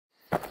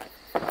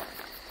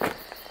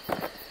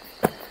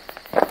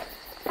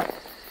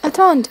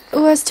Attends,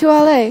 où est-ce que tu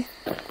allé?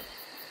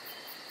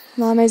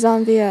 La maison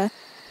vieille.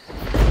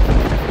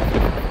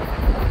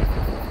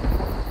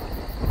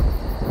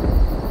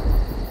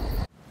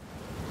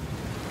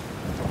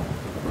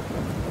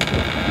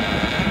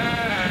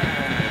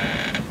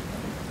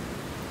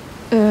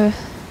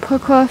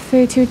 Pourquoi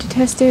fais-tu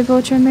détester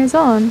votre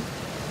maison?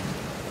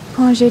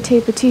 Quand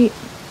j'étais petite,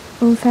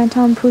 un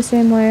fantôme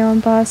poussait moi en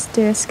bas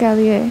des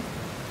escaliers.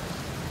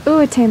 Où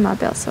était ma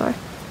belle-sœur?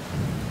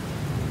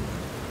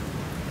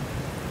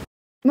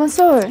 Mon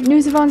sœur,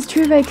 nous avons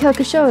trouvé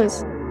quelque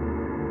chose.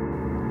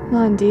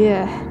 Mon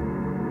Dieu,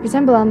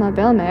 ressemble à ma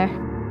belle-mère.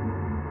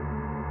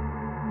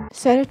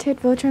 C'était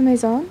votre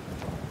maison?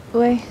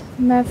 Oui,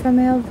 ma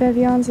famille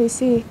vivait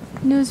ici.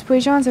 Nous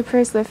voyageons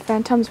après les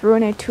fantômes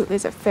ruiner toutes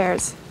les affaires.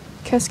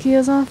 Qu'est-ce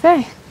qu'ils ont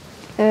fait?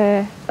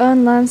 On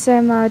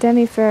lançait ma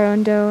demi-frère en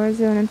dehors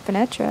d'une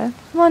fenêtre.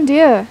 Mon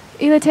Dieu,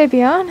 il était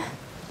bien?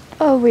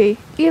 Oh oui,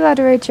 il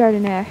adorait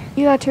jardiner.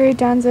 Il atterrit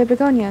dans les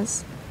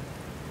begonias.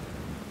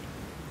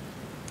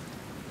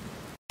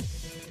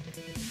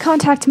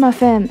 Contacte ma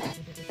femme.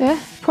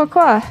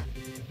 Pourquoi?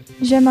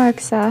 Je marque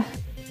ça.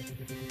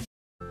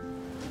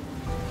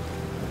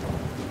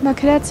 Ma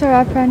cadette sera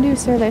apprenue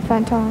sur les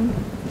fantômes.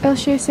 Elle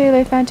chassait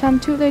les fantômes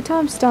tous les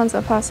temps dans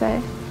le passé.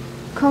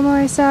 Comment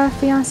est sa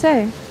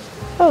fiancée?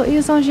 Oh,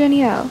 ils sont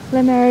géniaux.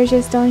 Le mariage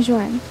est en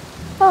juin.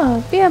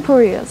 Oh, bien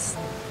pour ils.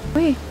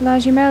 Oui, la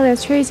jumelle est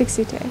très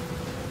excitée.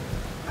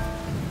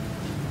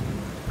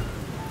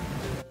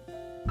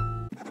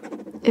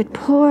 Et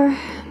pour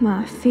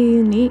ma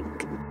fille unique.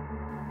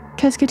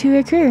 Qu'est-ce que tu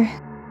écris?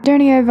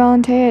 Dernière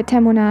volonté et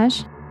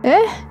témoignage.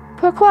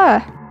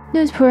 Pourquoi?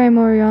 Nous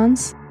pourrions.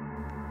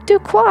 De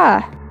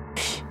quoi?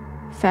 Pff,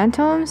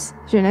 fantômes?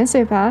 Je ne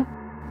sais pas.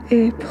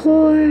 Et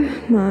pour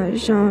ma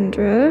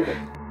gendre.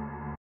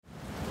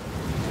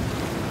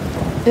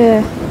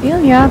 Il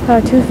n'y a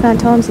pas de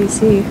fantômes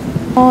ici.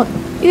 Oh,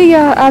 il y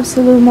a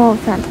absolument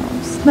fantômes.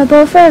 Ma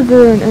beau-frère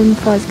veut une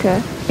fois que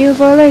il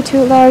volait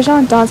tout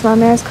l'argent dans ma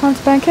mère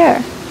compte bancaire.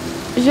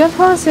 Je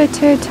pense que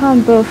c'était ton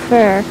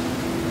beau-frère.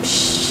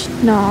 Chut,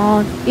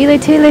 non, il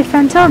était les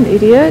fantômes,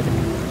 idiot.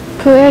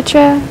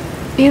 Peut-être,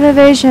 il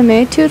avait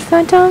jamais tout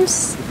fantômes.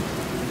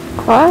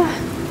 Quoi?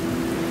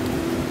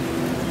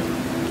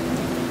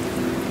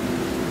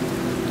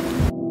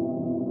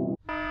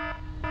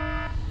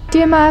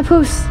 Dis ma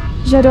pouce,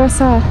 j'adore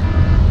ça.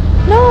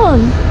 Non!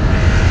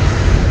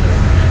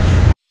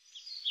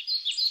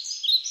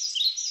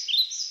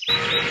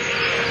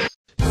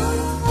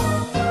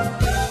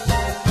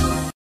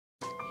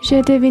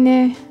 J'ai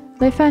deviné,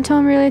 les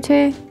fantômes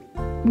réalité,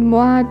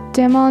 moi,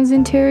 démons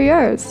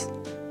intérieurs.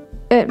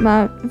 Et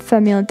ma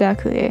famille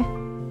d'accueil.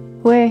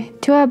 Oui,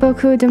 tu as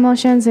beaucoup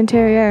d'émotions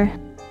intérieures.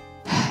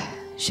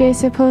 Je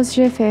suppose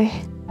j'ai fait.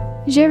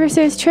 J'ai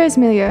reçu 13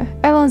 millions.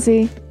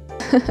 Allons-y.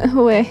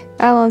 Oui,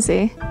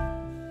 allons-y.